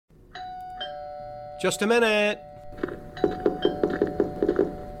Just a minute.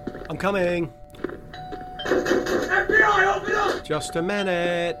 I'm coming. FBI, open up! Just a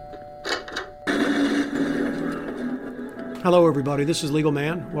minute. Hello, everybody. This is Legal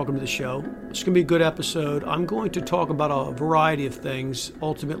Man. Welcome to the show. It's going to be a good episode. I'm going to talk about a variety of things.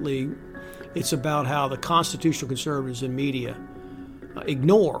 Ultimately, it's about how the constitutional conservatives and media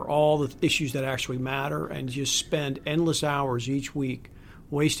ignore all the issues that actually matter and just spend endless hours each week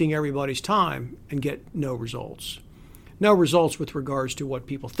wasting everybody's time and get no results. No results with regards to what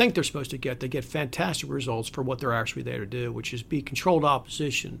people think they're supposed to get. They get fantastic results for what they're actually there to do, which is be controlled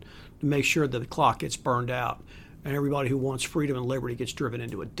opposition to make sure that the clock gets burned out and everybody who wants freedom and liberty gets driven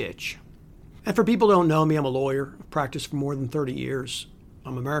into a ditch. And for people who don't know me, I'm a lawyer. I've practiced for more than 30 years.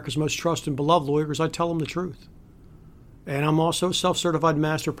 I'm America's most trusted and beloved lawyer because I tell them the truth. And I'm also a self-certified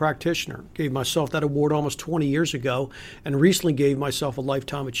master practitioner. Gave myself that award almost 20 years ago and recently gave myself a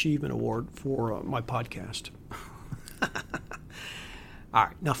Lifetime Achievement Award for my podcast. All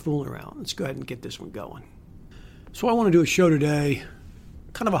right, enough fooling around. Let's go ahead and get this one going. So I want to do a show today,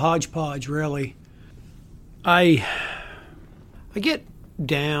 kind of a hodgepodge, really. I get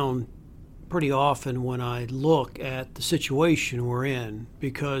down pretty often when I look at the situation we're in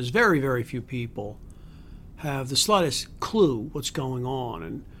because very, very few people have the slightest clue what's going on.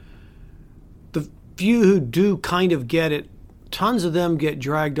 And the few who do kind of get it, tons of them get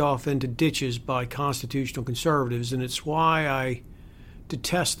dragged off into ditches by constitutional conservatives, and it's why I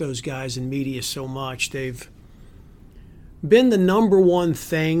detest those guys in media so much. They've been the number one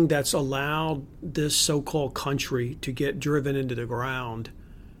thing that's allowed this so-called country to get driven into the ground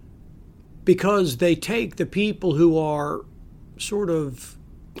because they take the people who are sort of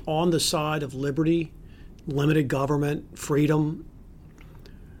on the side of liberty, limited government, freedom,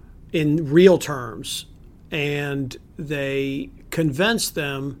 in real terms, and they convince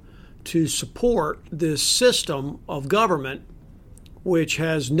them to support this system of government which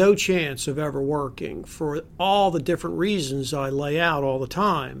has no chance of ever working for all the different reasons I lay out all the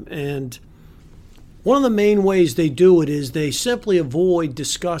time. And one of the main ways they do it is they simply avoid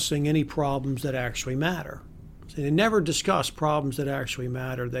discussing any problems that actually matter. So they never discuss problems that actually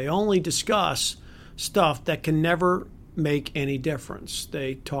matter. They only discuss stuff that can never make any difference.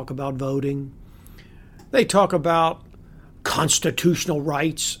 They talk about voting. They talk about constitutional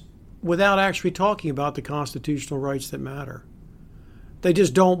rights without actually talking about the constitutional rights that matter. They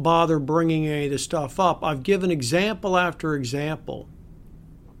just don't bother bringing any of this stuff up. I've given example after example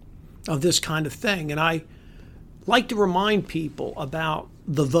of this kind of thing, and I like to remind people about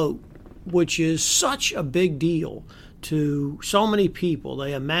the vote, which is such a big deal to so many people.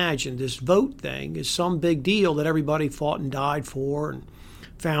 They imagine this vote thing is some big deal that everybody fought and died for, and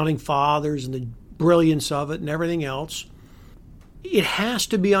founding fathers and the brilliance of it and everything else. It has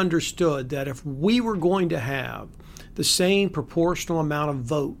to be understood that if we were going to have the same proportional amount of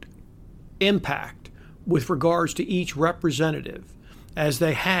vote impact with regards to each representative as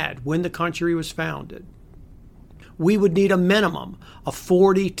they had when the country was founded, we would need a minimum of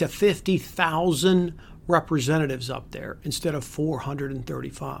 40 to 50,000 representatives up there instead of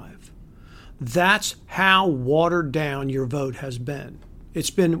 435. That's how watered down your vote has been.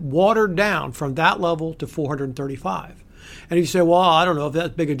 It's been watered down from that level to 435. And you say, well, I don't know if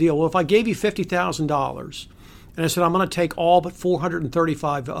that's a big a deal. Well, if I gave you $50,000 and I said, I'm going to take all but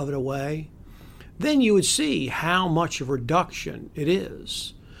 435 of it away, then you would see how much of a reduction it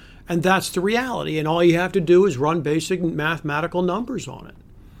is. And that's the reality. And all you have to do is run basic mathematical numbers on it.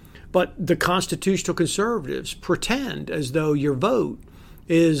 But the constitutional conservatives pretend as though your vote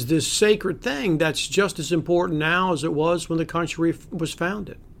is this sacred thing that's just as important now as it was when the country was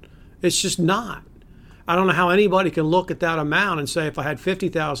founded. It's just not. I don't know how anybody can look at that amount and say if I had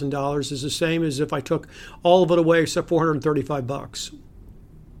 $50,000 is the same as if I took all of it away except $435.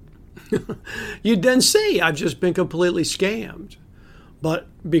 You'd then see I've just been completely scammed. But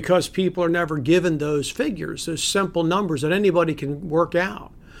because people are never given those figures, those simple numbers that anybody can work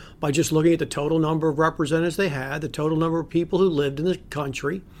out by just looking at the total number of representatives they had, the total number of people who lived in the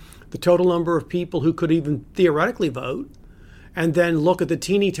country, the total number of people who could even theoretically vote, and then look at the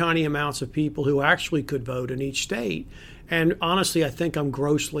teeny tiny amounts of people who actually could vote in each state. And honestly, I think I'm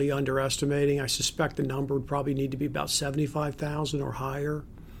grossly underestimating. I suspect the number would probably need to be about 75,000 or higher.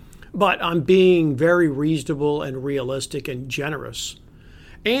 But I'm being very reasonable and realistic and generous.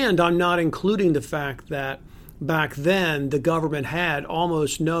 And I'm not including the fact that back then the government had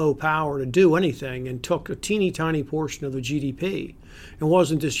almost no power to do anything and took a teeny tiny portion of the GDP. It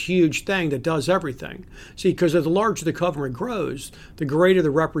wasn't this huge thing that does everything. See, because the larger the government grows, the greater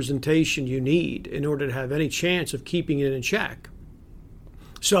the representation you need in order to have any chance of keeping it in check.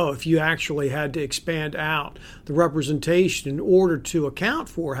 So if you actually had to expand out the representation in order to account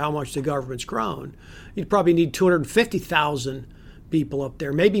for how much the government's grown, you'd probably need 250,000 people up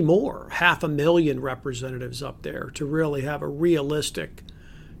there, maybe more, 500,000 representatives up there to really have a realistic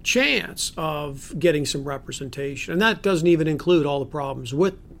chance of getting some representation. And that doesn't even include all the problems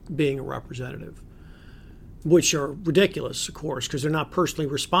with being a representative, which are ridiculous, of course, because they're not personally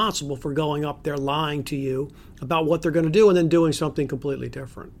responsible for going up there lying to you about what they're going to do and then doing something completely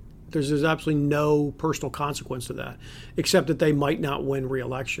different. There's absolutely no personal consequence to that, except that they might not win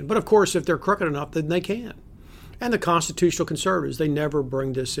re-election. But of course, if they're crooked enough, then they can. And the constitutional conservatives, they never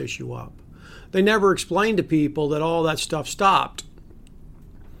bring this issue up. They never explain to people that all that stuff stopped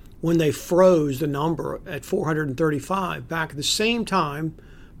when they froze the number at 435 back at the same time,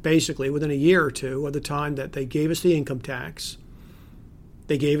 basically within a year or two of the time that they gave us the income tax,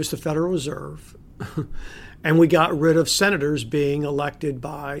 they gave us the Federal Reserve, and we got rid of senators being elected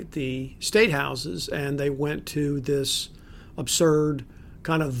by the state houses, and they went to this absurd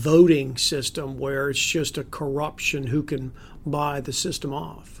kind of voting system where it's just a corruption who can buy the system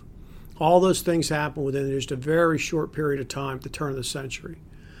off. All those things happen within just a very short period of time at the turn of the century.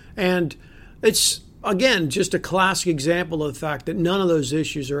 And it's, again, just a classic example of the fact that none of those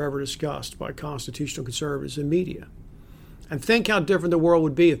issues are ever discussed by constitutional conservatives in media. And think how different the world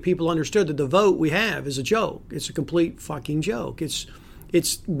would be if people understood that the vote we have is a joke. It's a complete fucking joke. It's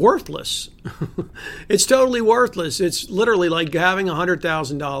worthless. It's totally worthless. It's literally like having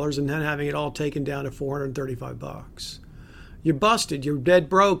 $100,000 and then having it all taken down to $435. You're busted. You're dead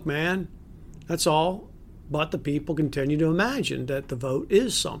broke, man. That's all. But the people continue to imagine that the vote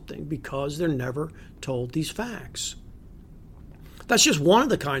is something because they're never told these facts. That's just one of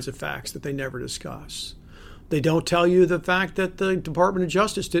the kinds of facts that they never discuss. They don't tell you the fact that the Department of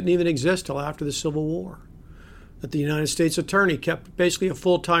Justice didn't even exist till after the Civil War. That the United States Attorney kept basically a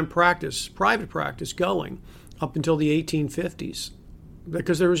full-time practice, private practice going up until the 1850s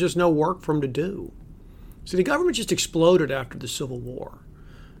because there was just no work for him to do. So the government just exploded after the Civil War.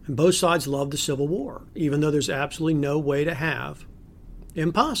 And both sides love the Civil War, even though there's absolutely no way to have,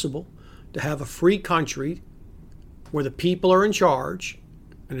 impossible, to have a free country where the people are in charge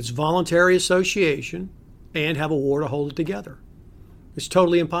and it's voluntary association and have a war to hold it together. It's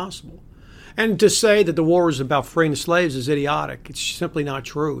totally impossible. And to say that the war was about freeing the slaves is idiotic. It's simply not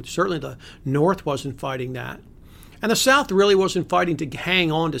true. Certainly the North wasn't fighting that. And the South really wasn't fighting to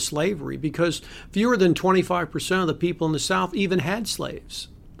hang on to slavery because fewer than 25% of the people in the South even had slaves.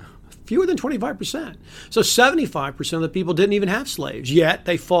 Fewer than 25%. So 75% of the people didn't even have slaves, yet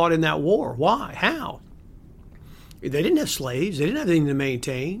they fought in that war. Why? How? They didn't have slaves. They didn't have anything to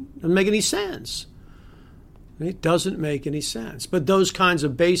maintain. It doesn't make any sense. It doesn't make any sense. But those kinds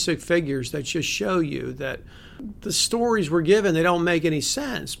of basic figures that just show you that the stories we're given, they don't make any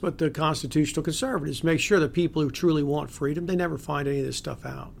sense. But the constitutional conservatives make sure that people who truly want freedom, they never find any of this stuff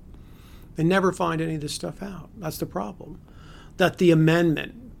out. They never find any of this stuff out. That's the problem. That the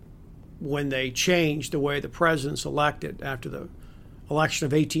amendment, when they changed the way the president's elected after the election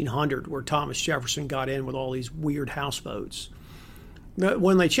of 1800, where Thomas Jefferson got in with all these weird House votes,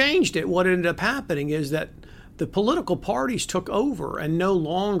 when they changed it, what ended up happening is that the political parties took over, and no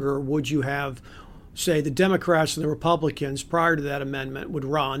longer would you have, say, the Democrats and the Republicans prior to that amendment would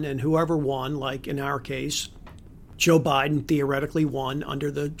run, and whoever won, like in our case, Joe Biden theoretically won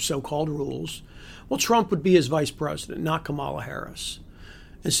under the so-called rules. Well, Trump would be his vice president, not Kamala Harris.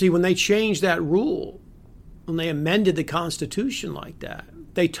 And see, when they changed that rule, when they amended the Constitution like that,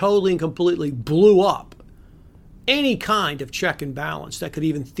 they totally and completely blew up any kind of check and balance that could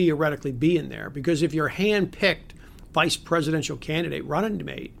even theoretically be in there. Because if your hand-picked vice presidential candidate, running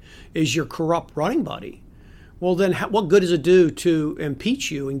mate, is your corrupt running buddy, well then what good does it do to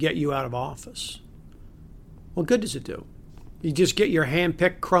impeach you and get you out of office? What good does it do? You just get your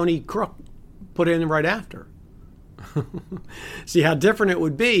hand-picked crony crook put in right after. See how different it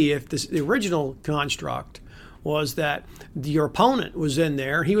would be if the original construct was that your opponent was in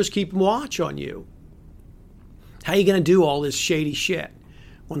there, he was keeping watch on you. How are you going to do all this shady shit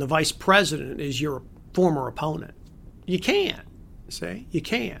when the vice president is your former opponent? You can't. See? You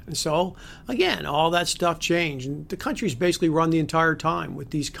can't. And so, again, all that stuff changed. And the country's basically run the entire time with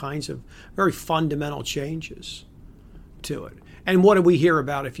these kinds of very fundamental changes to it. And what do we hear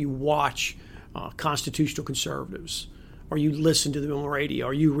about if you watch constitutional conservatives, or you listen to them on the radio,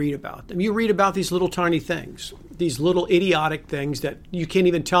 or you read about them? You read about these little tiny things, these little idiotic things that you can't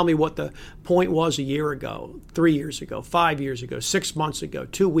even tell me what the point was a year ago, 3 years ago, 5 years ago, 6 months ago,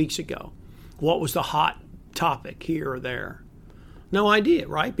 2 weeks ago. What was the hot topic here or there? No idea,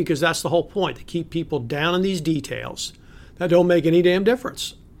 right? Because that's the whole point, to keep people down in these details that don't make any damn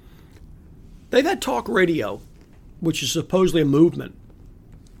difference. They've had talk radio, which is supposedly a movement,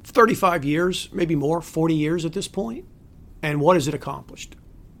 35 years, maybe more, 40 years at this point. And what has it accomplished?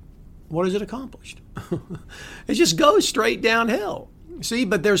 What has it accomplished? It just goes straight downhill. See,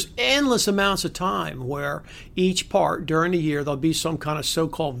 but there's endless amounts of time where each part during the year, there'll be some kind of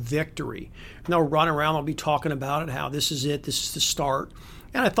so-called victory. And they'll run around, they'll be talking about it, how this is it, this is the start.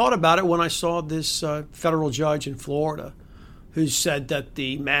 And I thought about it when I saw this federal judge in Florida who said that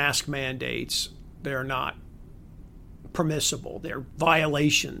the mask mandates, they're not permissible. They're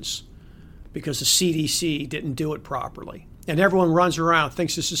violations because the CDC didn't do it properly. And everyone runs around and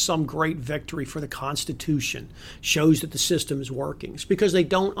thinks this is some great victory for the Constitution, shows that the system is working. It's because they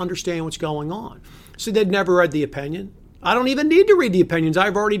don't understand what's going on. So they'd never read the opinion. I don't even need to read the opinions.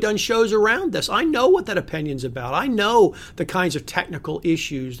 I've already done shows around this. I know what that opinion's about. I know the kinds of technical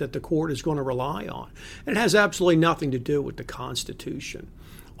issues that the court is going to rely on. And it has absolutely nothing to do with the Constitution.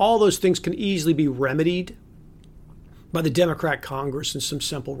 All those things can easily be remedied by the Democrat Congress and some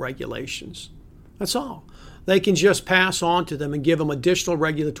simple regulations. That's all. They can just pass on to them and give them additional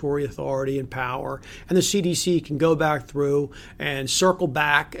regulatory authority and power. And the CDC can go back through and circle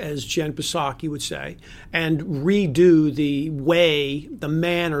back, as Jen Psaki would say, and redo the way, the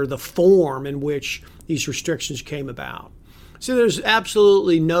manner, the form in which these restrictions came about. So there's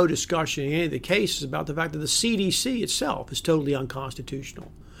absolutely no discussion in any of the cases about the fact that the CDC itself is totally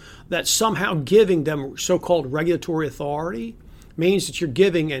unconstitutional. That somehow giving them so-called regulatory authority means that you're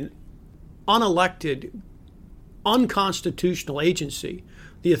giving an unelected, unconstitutional agency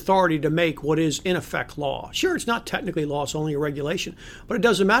the authority to make what is in effect law. Sure, it's not technically law, it's only a regulation, but it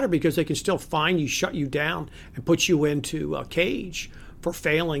doesn't matter because they can still fine you, shut you down, and put you into a cage for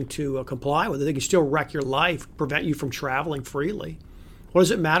failing to comply with it. They can still wreck your life, prevent you from traveling freely. What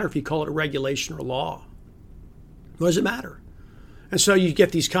does it matter if you call it a regulation or law? What does it matter? And so you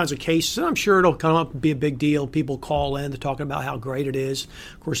get these kinds of cases, and I'm sure it'll come up and be a big deal. People call in, they're talking about how great it is.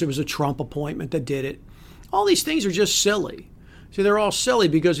 Of course, it was a Trump appointment that did it. All these things are just silly. See, they're all silly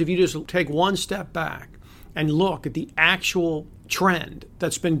because if you just take one step back and look at the actual trend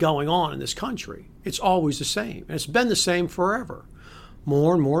that's been going on in this country, it's always the same. And it's been the same forever.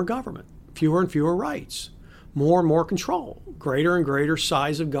 More and more government, fewer and fewer rights, more and more control, greater and greater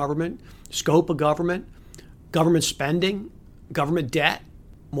size of government, scope of government, government spending, government debt,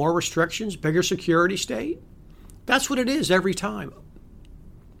 more restrictions, bigger security state. That's what it is every time.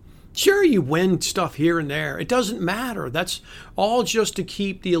 Sure, you win stuff here and there. It doesn't matter. That's all just to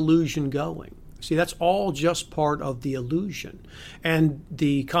keep the illusion going. See, that's all just part of the illusion. And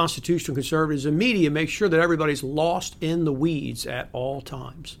the constitutional conservatives and media make sure that everybody's lost in the weeds at all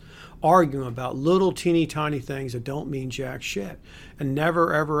times, arguing about little teeny tiny things that don't mean jack shit, and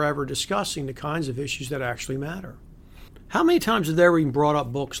never, ever, ever discussing the kinds of issues that actually matter. How many times have they ever even brought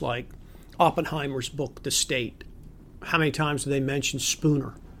up books like Oppenheimer's book, The State? How many times do they mention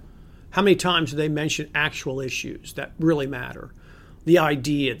Spooner? How many times do they mention actual issues that really matter? The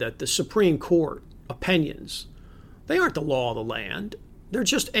idea that the Supreme Court opinions, they aren't the law of the land. They're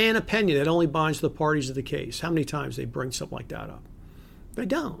just an opinion that only binds the parties of the case. How many times they bring something like that up? They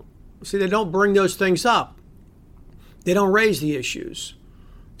don't. See, they don't bring those things up. They don't raise the issues.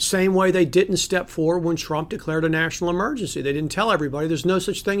 Same way they didn't step forward when Trump declared a national emergency. They didn't tell everybody there's no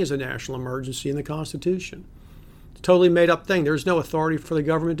such thing as a national emergency in the Constitution. It's a totally made up thing. There's no authority for the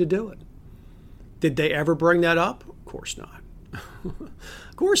government to do it. Did they ever bring that up? Of course not.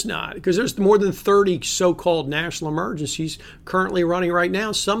 Of course not, because there's more than 30 so-called national emergencies currently running right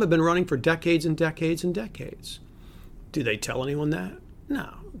now. Some have been running for decades and decades and decades. Do they tell anyone that?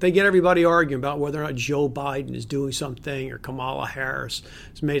 No. They get everybody arguing about whether or not Joe Biden is doing something or Kamala Harris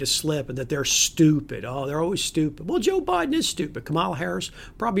has made a slip and that they're stupid. Oh, they're always stupid. Well, Joe Biden is stupid. Kamala Harris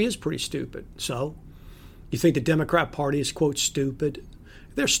probably is pretty stupid. So you think the Democrat Party is, quote, stupid?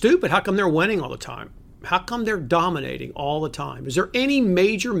 If they're stupid, how come they're winning all the time? How come they're dominating all the time? Is there any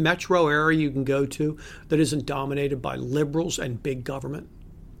major metro area you can go to that isn't dominated by liberals and big government?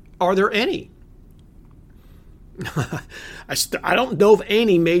 Are there any? I don't know of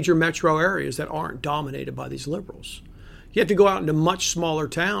any major metro areas that aren't dominated by these liberals. You have to go out into much smaller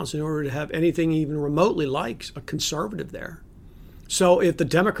towns in order to have anything even remotely like a conservative there. So if the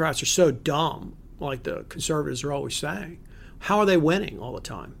Democrats are so dumb, like the conservatives are always saying, how are they winning all the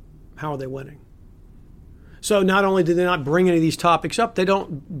time? How are they winning? So not only do they not bring any of these topics up, they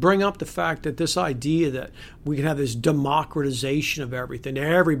don't bring up the fact that this idea that we can have this democratization of everything.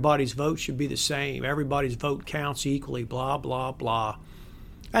 Everybody's vote should be the same. Everybody's vote counts equally, blah, blah, blah.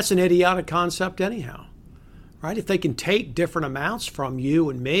 That's an idiotic concept anyhow, right? If they can take different amounts from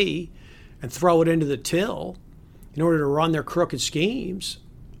you and me and throw it into the till in order to run their crooked schemes,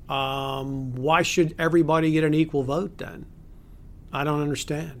 Why should everybody get an equal vote then? I don't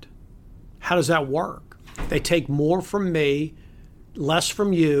understand. How does that work? They take more from me, less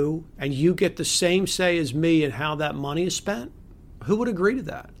from you, and you get the same say as me in how that money is spent? Who would agree to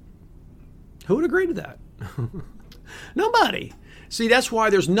that? Who would agree to that? Nobody. See, that's why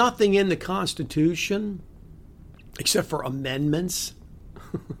there's nothing in the Constitution except for amendments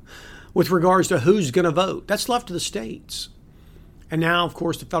with regards to who's going to vote. That's left to the states. And now, of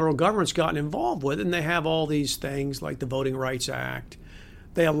course, the federal government's gotten involved with it, and they have all these things like the Voting Rights Act.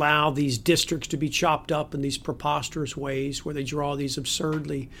 They allow these districts to be chopped up in these preposterous ways where they draw these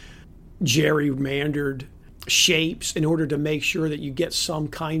absurdly gerrymandered shapes in order to make sure that you get some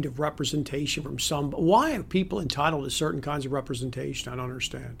kind of representation from some. Why are people entitled to certain kinds of representation? I don't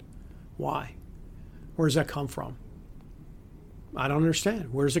understand. Why? Where does that come from? I don't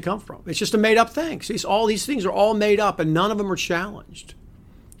understand. Where does it come from? It's just a made-up thing. See, all these things are all made up, and none of them are challenged.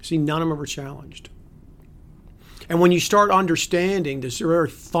 See, none of them are challenged. And when you start understanding this very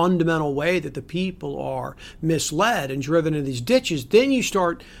fundamental way that the people are misled and driven into these ditches, then you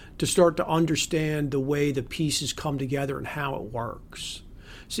start to understand the way the pieces come together and how it works.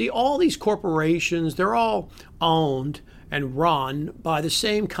 See, all these corporations, they're all owned and run by the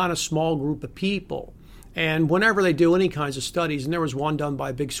same kind of small group of people. And whenever they do any kinds of studies, and there was one done by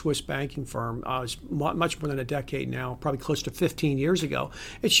a big Swiss banking firm, it's much more than a decade now, probably close to 15 years ago,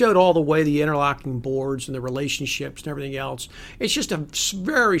 it showed all the way the interlocking boards and the relationships and everything else. It's just a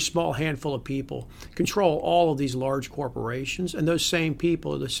very small handful of people control all of these large corporations, and those same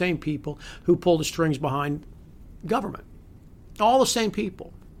people are the same people who pull the strings behind government. All the same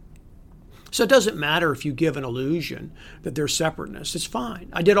people. So it doesn't matter if you give an illusion that there's separateness. It's fine.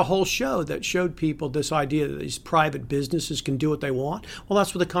 I did a whole show that showed people this idea that these private businesses can do what they want. Well,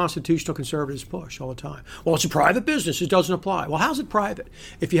 that's what the constitutional conservatives push all the time. Well, it's a private business. It doesn't apply. Well, how's it private?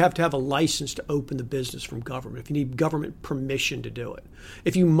 If you have to have a license to open the business from government, if you need government permission to do it,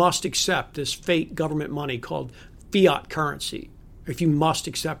 if you must accept this fake government money called fiat currency, if you must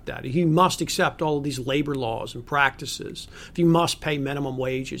accept that, if you must accept all of these labor laws and practices, if you must pay minimum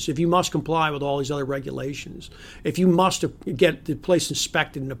wages, if you must comply with all these other regulations, if you must get the place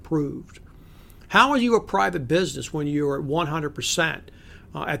inspected and approved, how are you a private business when you're at 100%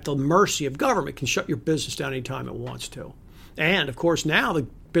 at the mercy of government? It can shut your business down anytime it wants to. And, of course, now the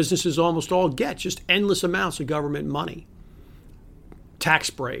businesses almost all get just endless amounts of government money. Tax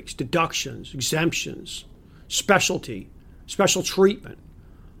breaks, deductions, exemptions, special treatment,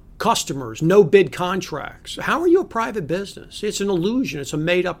 customers, no bid contracts. How are you a private business? It's an illusion. It's a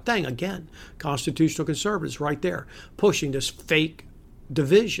made up thing. Again, constitutional conservatives right there pushing this fake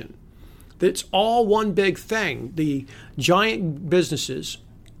division. It's all one big thing. The giant businesses,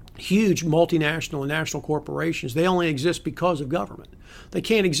 huge multinational and national corporations, they only exist because of government. They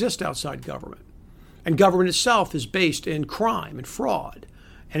can't exist outside government. And government itself is based in crime and fraud.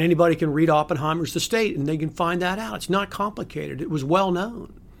 And anybody can read Oppenheimer's The State, and they can find that out. It's not complicated. It was well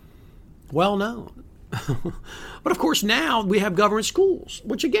known. Well known. But, of course, now we have government schools,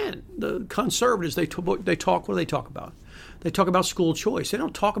 which, again, the conservatives, they talk, what do they talk about? They talk about school choice. They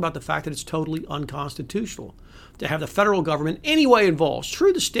don't talk about the fact that it's totally unconstitutional to have the federal government anyway involved.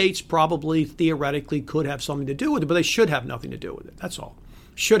 True, the states probably theoretically could have something to do with it, but they should have nothing to do with it. That's all.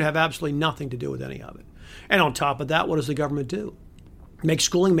 Should have absolutely nothing to do with any of it. And on top of that, what does the government do? Makes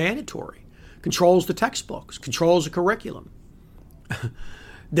schooling mandatory, controls the textbooks, controls the curriculum.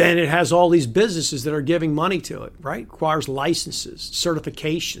 Then it has all these businesses that are giving money to it, right? Requires licenses,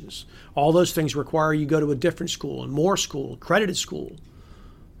 certifications. All those things require you go to a different school and more school, accredited school.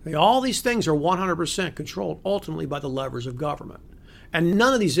 All these things are 100% controlled ultimately by the levers of government. And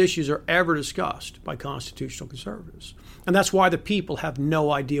none of these issues are ever discussed by constitutional conservatives. And that's why the people have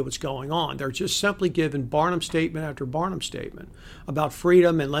no idea what's going on. They're just simply given Barnum statement after Barnum statement about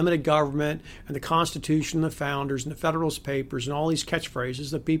freedom and limited government and the Constitution and the founders and the Federalist Papers and all these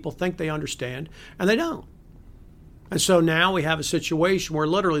catchphrases that people think they understand, and they don't. And so now we have a situation where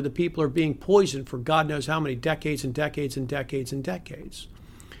literally the people are being poisoned for God knows how many decades and decades and decades and decades.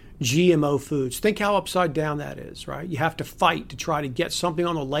 GMO foods. Think how upside down that is, right? You have to fight to try to get something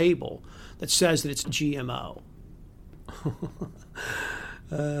on the label that says that it's GMO.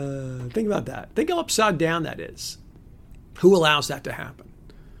 Think about that. Think how upside down that is. Who allows that to happen?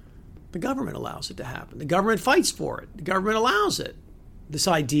 The government allows it to happen. The government fights for it. The government allows it. This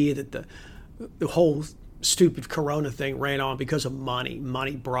idea that the whole stupid corona thing ran on because of money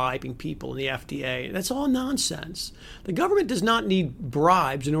bribing people in the FDA. That's all nonsense. The government does not need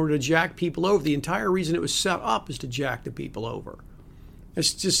bribes in order to jack people over. The entire reason it was set up is to jack the people over.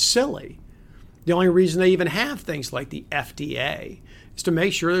 It's just silly. The only reason they even have things like the FDA is to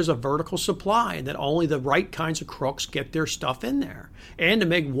make sure there's a vertical supply and that only the right kinds of crooks get their stuff in there. And to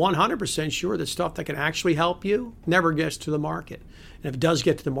make 100% sure that stuff that can actually help you never gets to the market. And if it does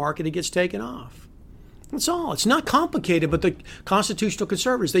get to the market, it gets taken off. That's all. It's not complicated, but the constitutional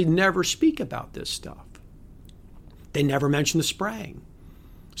conservatives, they never speak about this stuff. They never mention the spraying.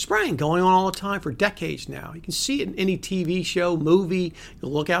 Spraying going on all the time for decades now. You can see it in any TV show, movie.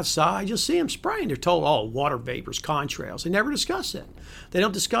 You'll look outside, you'll see them spraying. They're told, oh, water vapors, contrails. They never discuss it. They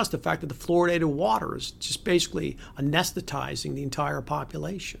don't discuss the fact that the fluoridated water is just basically anesthetizing the entire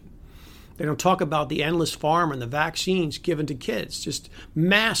population. They don't talk about the endless farm and the vaccines given to kids. Just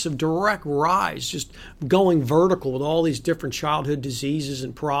massive direct rise, just going vertical with all these different childhood diseases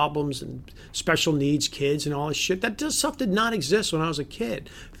and problems and special needs kids and all this shit. That stuff did not exist when I was a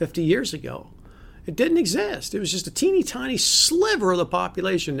kid 50 years ago. It didn't exist. It was just a teeny tiny sliver of the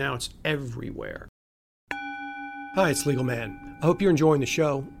population. Now it's everywhere. Hi, it's Legal Man. I hope you're enjoying the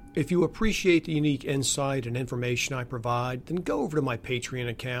show. If you appreciate the unique insight and information I provide, then go over to my Patreon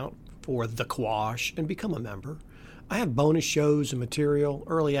account for The Quash and become a member. I have bonus shows and material,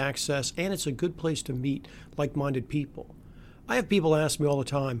 early access, and it's a good place to meet like-minded people. I have people ask me all the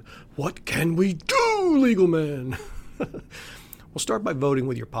time, what can we do, Legal Man? Well, start by voting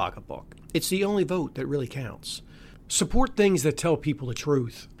with your pocketbook. It's the only vote that really counts. Support things that tell people the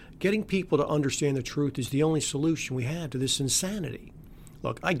truth. Getting people to understand the truth is the only solution we have to this insanity.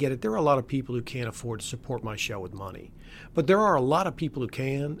 Look, I get it. There are a lot of people who can't afford to support my show with money. But there are a lot of people who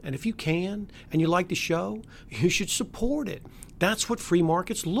can. And if you can, and you like the show, you should support it. That's what free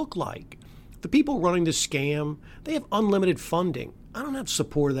markets look like. The people running this scam, they have unlimited funding. I don't have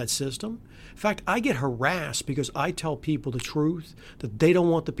support of that system. In fact, I get harassed because I tell people the truth that they don't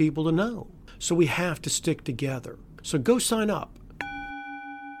want the people to know. So we have to stick together. So go sign up.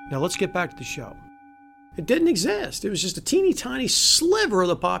 Now let's get back to the show. It didn't exist. It was just a teeny tiny sliver of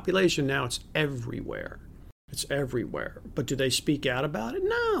the population. Now it's everywhere. It's everywhere. But do they speak out about it?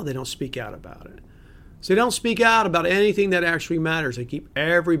 No, they don't speak out about it. So they don't speak out about anything that actually matters. They keep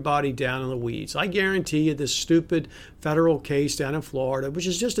everybody down in the weeds. I guarantee you this stupid federal case down in Florida, which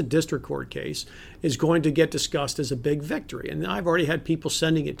is just a district court case, is going to get discussed as a big victory. And I've already had people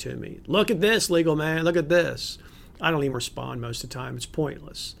sending it to me. Look at this, Legal Man. Look at this. I don't even respond most of the time. It's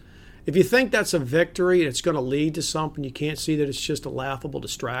pointless. If you think that's a victory and it's going to lead to something, you can't see that it's just a laughable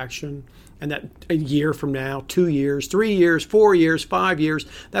distraction and that a year from now, 2 years, 3 years, 4 years, 5 years,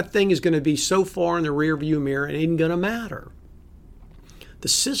 that thing is going to be so far in the rearview mirror it ain't going to matter. The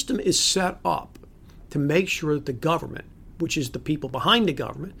system is set up to make sure that the government, which is the people behind the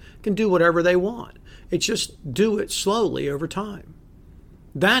government, can do whatever they want. It's just do it slowly over time.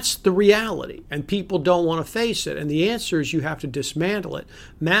 That's the reality, and people don't want to face it. And the answer is you have to dismantle it,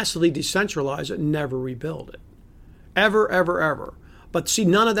 massively decentralize it, and never rebuild it. Ever, ever, ever. But see,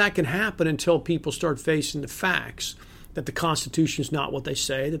 none of that can happen until people start facing the facts that the Constitution is not what they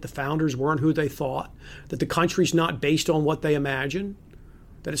say, that the founders weren't who they thought, that the country's not based on what they imagine,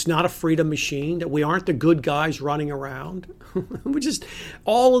 that it's not a freedom machine, that we aren't the good guys running around.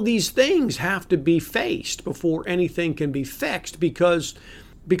 All of these things have to be faced before anything can be fixed because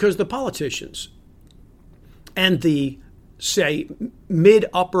the politicians and the, say,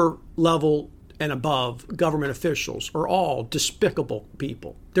 mid-upper level and above government officials are all despicable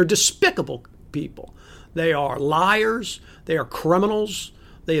people. They're despicable people. They are liars. They are criminals.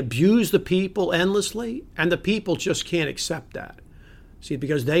 They abuse the people endlessly, and the people just can't accept that. See,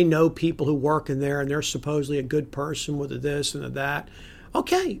 because they know people who work in there and they're supposedly a good person with a this and a that.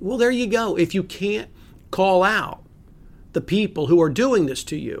 Okay, well, there you go. If you can't call out the people who are doing this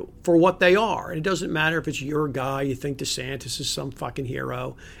to you for what they are, and it doesn't matter if it's your guy, you think DeSantis is some fucking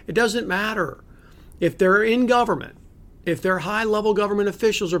hero. It doesn't matter. If they're in government, if they're high-level government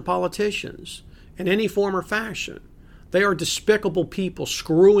officials or politicians in any form or fashion, they are despicable people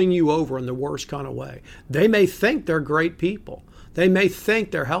screwing you over in the worst kind of way. They may think they're great people. They may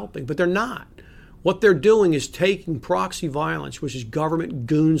think they're helping, but they're not. What they're doing is taking proxy violence, which is government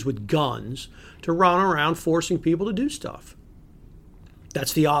goons with guns, to run around forcing people to do stuff.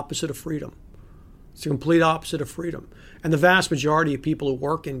 That's the opposite of freedom. It's the complete opposite of freedom. And the vast majority of people who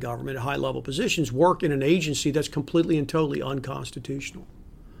work in government at high-level positions work in an agency that's completely and totally unconstitutional.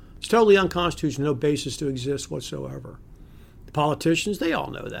 It's totally unconstitutional, no basis to exist whatsoever. The politicians, they all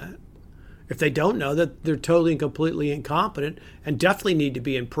know that. If they don't know that, they're totally and completely incompetent and definitely need to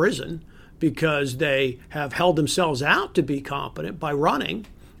be in prison because they have held themselves out to be competent by running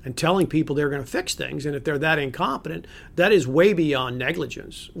and telling people they're going to fix things. And if they're that incompetent, that is way beyond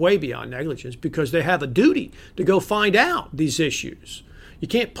negligence, because they have a duty to go find out these issues. You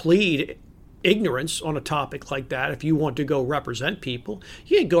can't plead ignorance on a topic like that. If you want to go represent people,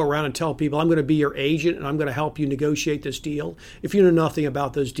 you can't go around and tell people, I'm going to be your agent and I'm going to help you negotiate this deal. If you know nothing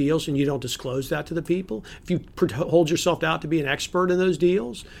about those deals and you don't disclose that to the people, if you hold yourself out to be an expert in those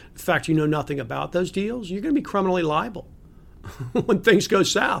deals, in fact, you know nothing about those deals, you're going to be criminally liable when things go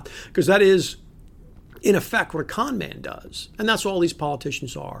south, because that is, in effect, what a con man does. And that's what all these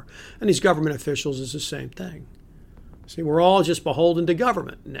politicians are. And these government officials is the same thing. See, we're all just beholden to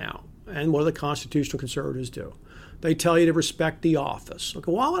government now. And what do the constitutional conservatives do? They tell you to respect the office.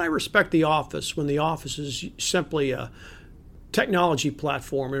 Okay, why would I respect the office when the office is simply a technology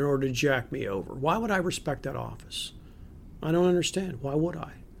platform in order to jack me over? Why would I respect that office? I don't understand. Why would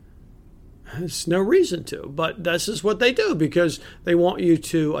I? There's no reason to, but this is what they do, because they want you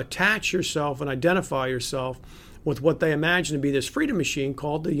to attach yourself and identify yourself with what they imagine to be this freedom machine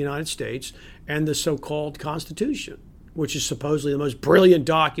called the United States and the so-called Constitution, which is supposedly the most brilliant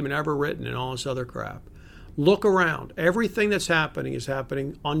document ever written and all this other crap. Look around. Everything that's happening is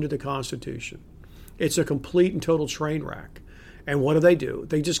happening under the Constitution. It's a complete and total train wreck. And what do?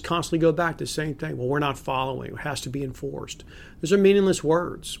 They just constantly go back to the same thing. Well, we're not following. It has to be enforced. Those are meaningless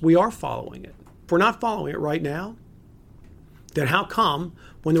words. We are following it. If we're not following it right now, then how come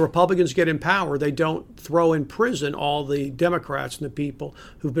when the Republicans get in power, they don't throw in prison all the Democrats and the people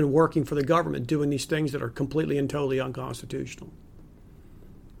who've been working for the government doing these things that are completely and totally unconstitutional?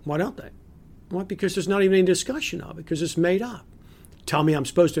 Why don't they? Well, because there's not even any discussion of it, because it's made up. Tell me I'm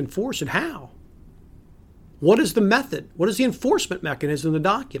supposed to enforce it. How? What is the method? What is the enforcement mechanism in the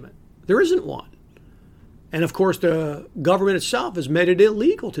document? There isn't one. And of course, the government itself has made it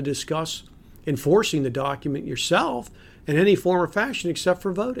illegal to discuss enforcing the document yourself in any form or fashion except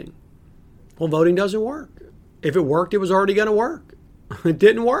for voting. Well, voting doesn't work. If it worked, it was already going to work. It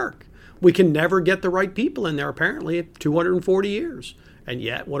didn't work. We can never get the right people in there, apparently, at 240 years. And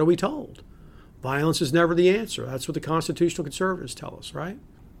yet, what are we told? Violence is never the answer. That's what the constitutional conservatives tell us, right?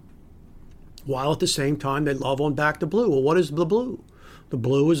 While at the same time, they love on back the blue. Well, what is the blue? The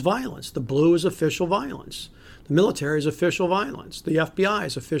blue is violence. The blue is official violence. The military is official violence. The FBI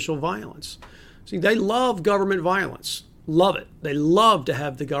is official violence. See, they love government violence. Love it. They love to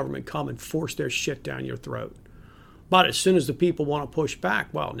have the government come and force their shit down your throat. But as soon as the people want to push back,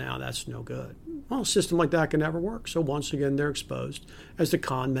 well, now that's no good. Well, a system like that can never work. So once again, they're exposed as the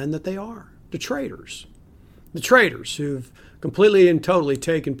con men that they are. The traitors. The traitors who've completely and totally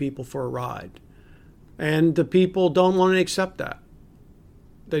taken people for a ride. And the people don't want to accept that.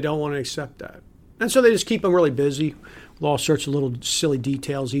 They don't want to accept that. And so they just keep them really busy with all sorts of little silly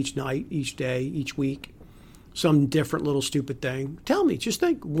details each night, each day, each week. Some different little stupid thing. Tell me, just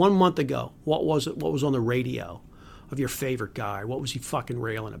think 1 month ago, what was it? What was on the radio of your favorite guy? What was he fucking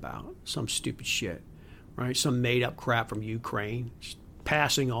railing about? Some stupid shit, right? Some made up crap from Ukraine, just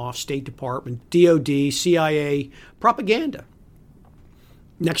passing off State Department, DOD, CIA propaganda.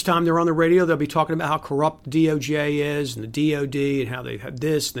 Next time they're on the radio, they'll be talking about how corrupt the DOJ is and the DOD and how they had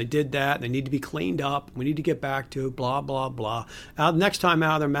this and they did that and they need to be cleaned up. We need to get back to it, blah, blah, blah. Next time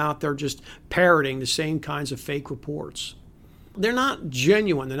out of their mouth, they're just parroting the same kinds of fake reports. They're not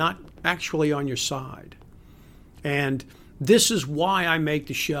genuine. They're not actually on your side. And this is why I make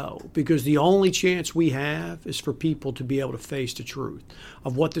the show, because the only chance we have is for people to be able to face the truth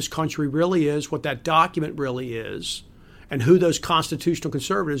of what this country really is, what that document really is, and who those constitutional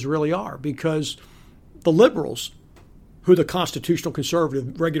conservatives really are. Because the liberals, who the constitutional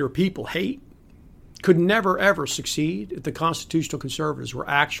conservative regular people hate, could never, ever succeed if the constitutional conservatives were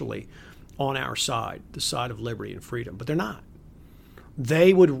actually on our side, the side of liberty and freedom. But they're not.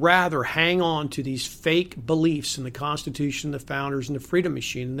 They would rather hang on to these fake beliefs in the Constitution, the founders, and the freedom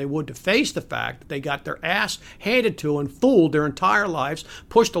machine than they would to face the fact that they got their ass handed to and fooled their entire lives,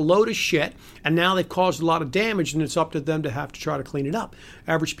 pushed a load of shit, and now they've caused a lot of damage, and it's up to them to have to try to clean it up.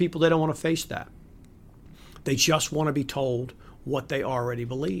 Average people, they don't want to face that. They just want to be told what they already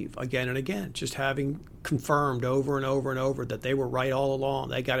believe again and again, just having confirmed over and over and over that they were right all along.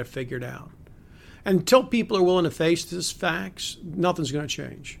 They got it figured out. Until people are willing to face these facts, nothing's going to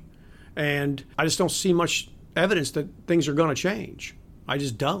change. And I just don't see much evidence that things are going to change. I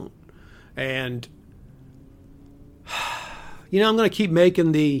just don't. And, I'm going to keep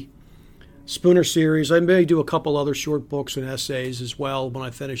making the Spooner series. I may do a couple other short books and essays as well when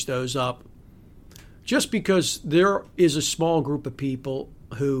I finish those up. Just because there is a small group of people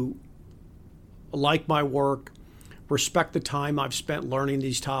who like my work, respect the time I've spent learning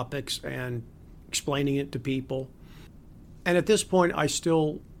these topics and explaining it to people. And at this point, I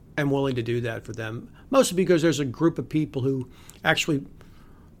still am willing to do that for them, mostly because there's a group of people who actually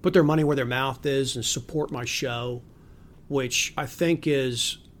put their money where their mouth is and support my show, which I think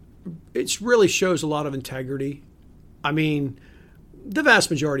is it really shows a lot of integrity. I mean, the vast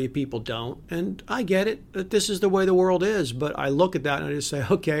majority of people don't, and I get it that this is the way the world is, but I look at that and I just say,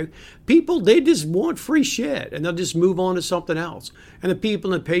 okay, people, they just want free shit and they'll just move on to something else. And the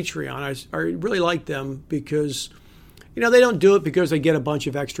people in the Patreon, I really like them because, you know, they don't do it because they get a bunch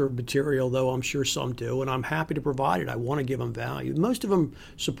of extra material, though I'm sure some do, and I'm happy to provide it. I want to give them value. Most of them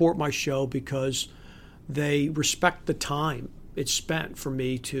support my show because they respect the time it's spent for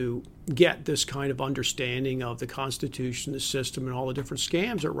me to get this kind of understanding of the Constitution, the system, and all the different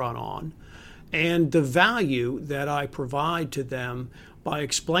scams that run on, and the value that I provide to them by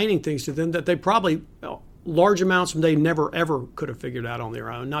explaining things to them that they probably, large amounts of them, they never ever could have figured out on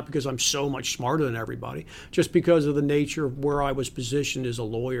their own. Not because I'm so much smarter than everybody, just because of the nature of where I was positioned as a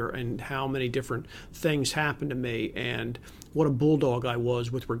lawyer and how many different things happened to me and what a bulldog I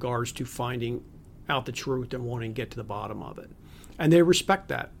was with regards to finding out the truth and wanting to get to the bottom of it. And they respect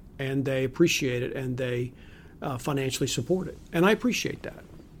that, and they appreciate it, and they financially support it. And I appreciate that.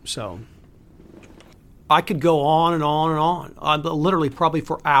 So I could go on and on and on. Literally, probably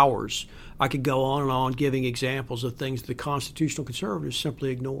for hours, I could go on and on giving examples of things the constitutional conservatives simply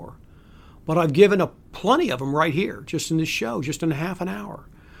ignore. But I've given plenty of them right here, just in this show, just in half an hour.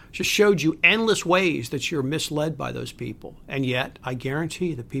 Just showed you endless ways that you're misled by those people. And yet, I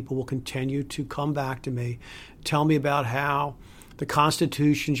guarantee that people will continue to come back to me, tell me about how the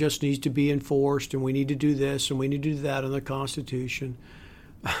Constitution just needs to be enforced, and we need to do this, and we need to do that in the Constitution.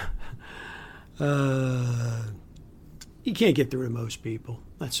 You can't get through to most people.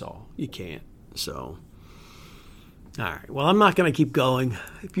 That's all. You can't. So, all right. Well, I'm not going to keep going.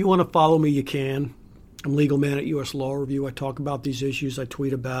 If you want to follow me, you can. I'm Legal Man at U.S. Law Review. I talk about these issues. I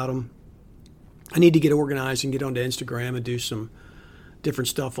tweet about them. I need to get organized and get onto Instagram and do some different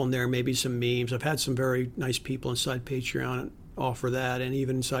stuff on there, maybe some memes. I've had some very nice people inside Patreon offer that, and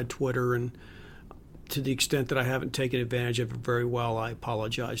even inside Twitter. And to the extent that I haven't taken advantage of it very well, I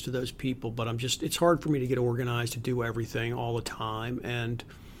apologize to those people. But it's hard for me to get organized to do everything all the time. And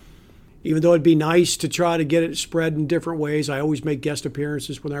even though it'd be nice to try to get it spread in different ways, I always make guest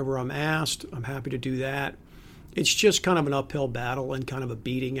appearances whenever I'm asked. I'm happy to do that. It's just kind of an uphill battle and kind of a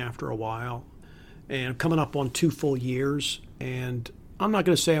beating after a while. And I'm coming up on 2 full years, and I'm not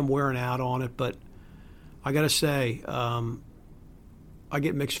going to say I'm wearing out on it, but I got to say, I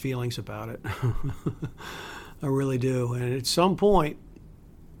get mixed feelings about it. I really do. And at some point,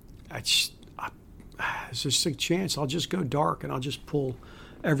 there's just a chance I'll just go dark and I'll just pull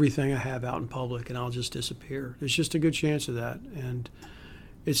everything I have out in public and I'll just disappear. There's just a good chance of that. And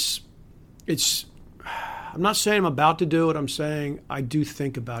I'm not saying I'm about to do it. I'm saying I do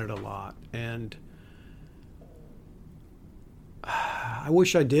think about it a lot. And I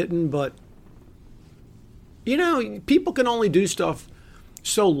wish I didn't, but, you know, people can only do stuff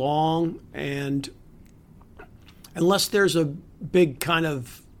so long, and unless there's a big kind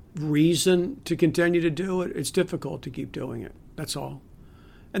of reason to continue to do it, it's difficult to keep doing it. That's all.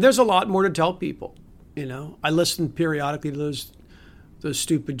 And there's a lot more to tell people. You know, I listen periodically to those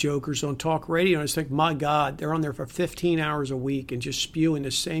stupid jokers on talk radio, and I just think, my God, they're on there for 15 hours a week and just spewing the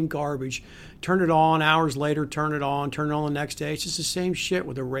same garbage. Turn it on, hours later, turn it on the next day. It's just the same shit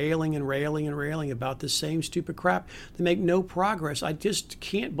with the railing about the same stupid crap. They make no progress. I just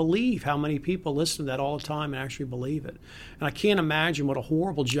can't believe how many people listen to that all the time and actually believe it. And I can't imagine what a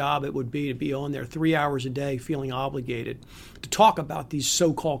horrible job it would be to be on there 3 hours a day feeling obligated to talk about these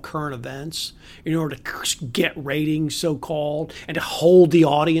so-called current events in order to get ratings, so-called, and to hold the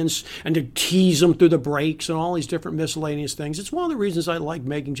audience and to tease them through the breaks and all these different miscellaneous things. It's one of the reasons I like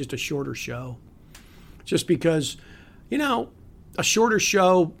making just a shorter show. Just because, you know, a shorter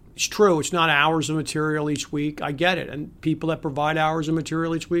show, it's true, it's not hours of material each week. I get it. And people that provide hours of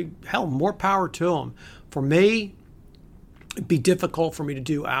material each week, hell, more power to them. For me, it'd be difficult for me to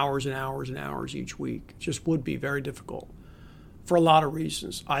do hours and hours and hours each week. It just would be very difficult for a lot of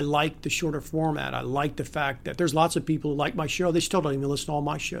reasons. I like the shorter format. I like the fact that there's lots of people who like my show. They still don't even listen to all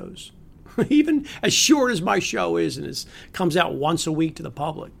my shows. Even as short as my show is, and it comes out once a week to the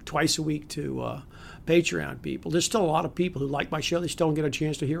public, twice a week to Patreon people. There's still a lot of people who like my show. They still don't get a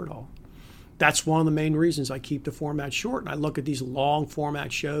chance to hear it all. That's one of the main reasons I keep the format short. And I look at these long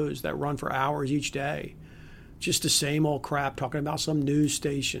format shows that run for hours each day. Just the same old crap, talking about some news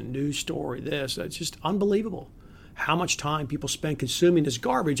station, news story, this. It's just unbelievable how much time people spend consuming this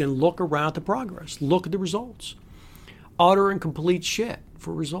garbage, and look around at the progress. Look at the results. Utter and complete shit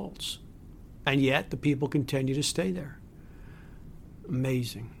for results. And yet the people continue to stay there.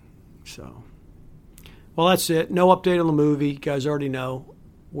 Amazing. So, well, that's it. No update on the movie. You guys already know.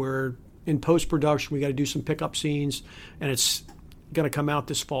 We're in post-production. We got to do some pickup scenes, and it's going to come out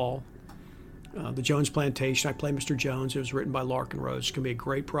this fall. The Jones Plantation. I play Mr. Jones. It was written by Larkin Rose. It's going to be a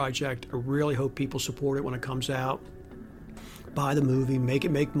great project. I really hope people support it when it comes out. Buy the movie, make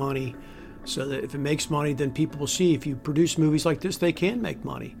it make money, so that if it makes money, then people will see if you produce movies like this, they can make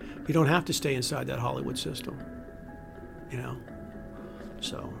money. You don't have to stay inside that Hollywood system, you know.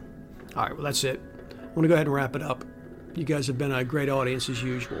 So, all right, well, that's it. I want to go ahead and wrap it up. You guys have been a great audience as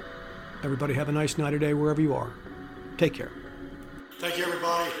usual. Everybody have a nice night or day wherever you are. Take care. Thank you,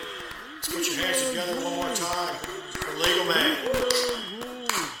 everybody. Let's put your hands together one more time for Legal Man.